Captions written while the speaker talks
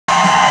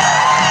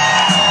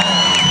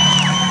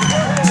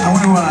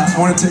I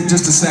want to take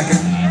just a second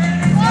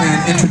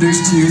and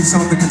introduce to you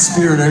some of the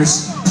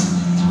conspirators.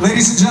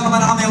 Ladies and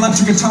gentlemen, on the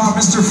electric guitar,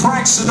 Mr.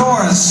 Frank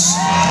Sidoris.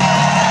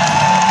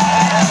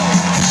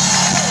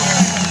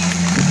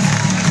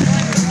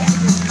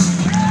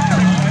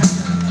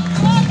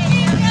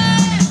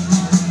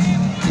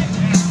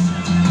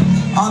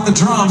 On the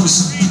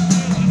drums,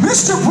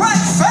 Mr.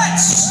 Brent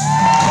Fetz.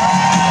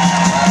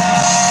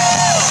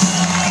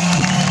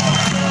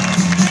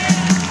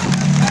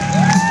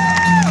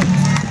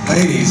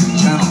 Ladies and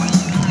gentlemen,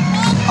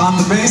 on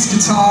the bass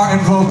guitar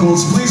and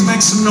vocals, please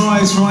make some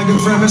noise for my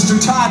good friend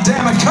Mr. Todd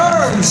Dammit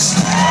Kurz.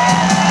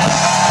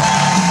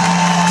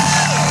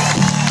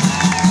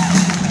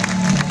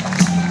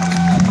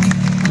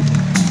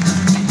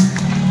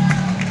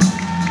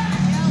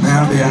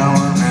 Man of the hour,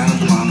 man of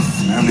the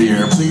month, man of the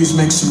year, please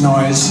make some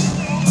noise.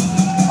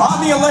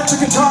 On the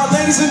electric guitar,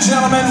 ladies and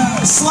gentlemen,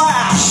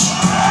 Slash.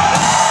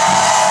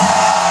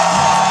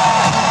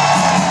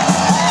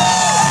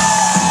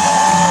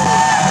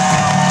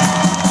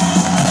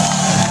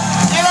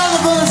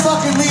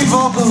 Lead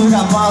vocals, we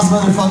got Myles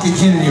motherfucking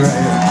Kennedy right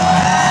here.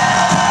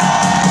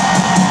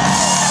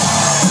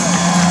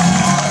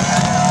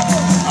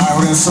 Alright,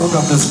 we're gonna soak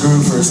up this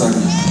groove for a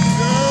second.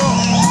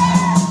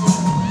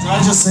 Did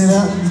I just say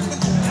that?